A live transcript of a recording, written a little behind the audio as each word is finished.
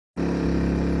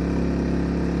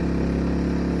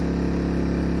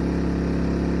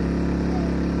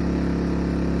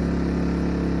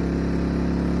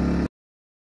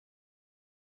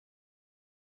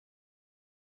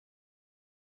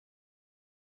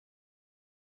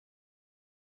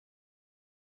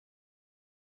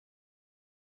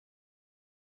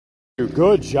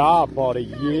Good job, buddy.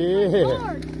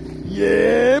 Yeah.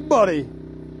 Yeah, buddy.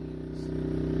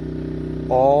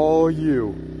 Oh,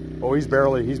 you. Oh, he's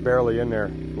barely in there.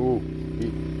 Ooh,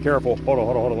 careful. Hold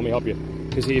on. Let me help you.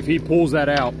 Because if he pulls that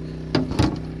out.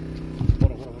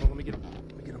 Hold on. Let me get him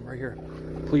right here.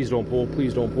 Please don't pull. Okay,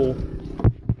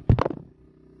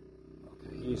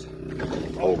 he's.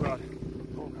 Oh, God.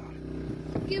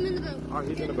 Get him in the boat. All right,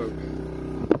 he's in the boat.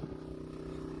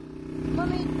 Let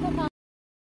me put my...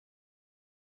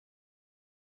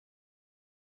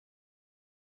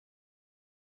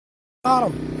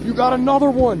 Got him. You got another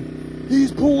one.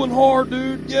 He's pulling hard,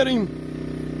 dude. Get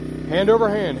him. Hand over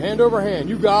hand.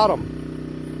 You got him.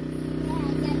 Yeah, I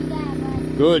got that,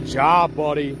 buddy. Good job,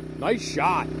 buddy. Nice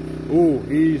shot. Ooh,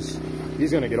 he's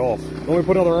gonna get off. Want me to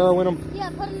put another arrow in him? Yeah,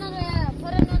 put another arrow.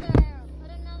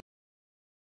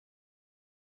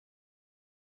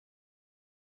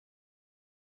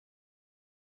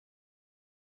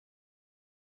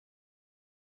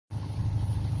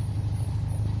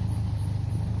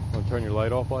 Want to turn your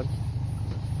light off, bud?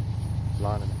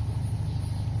 Lining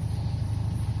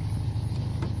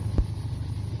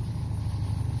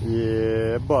it.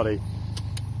 Yeah, buddy.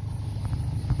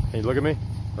 Can you look at me?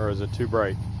 Or is it too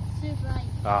bright? Too bright.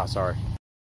 Ah, sorry.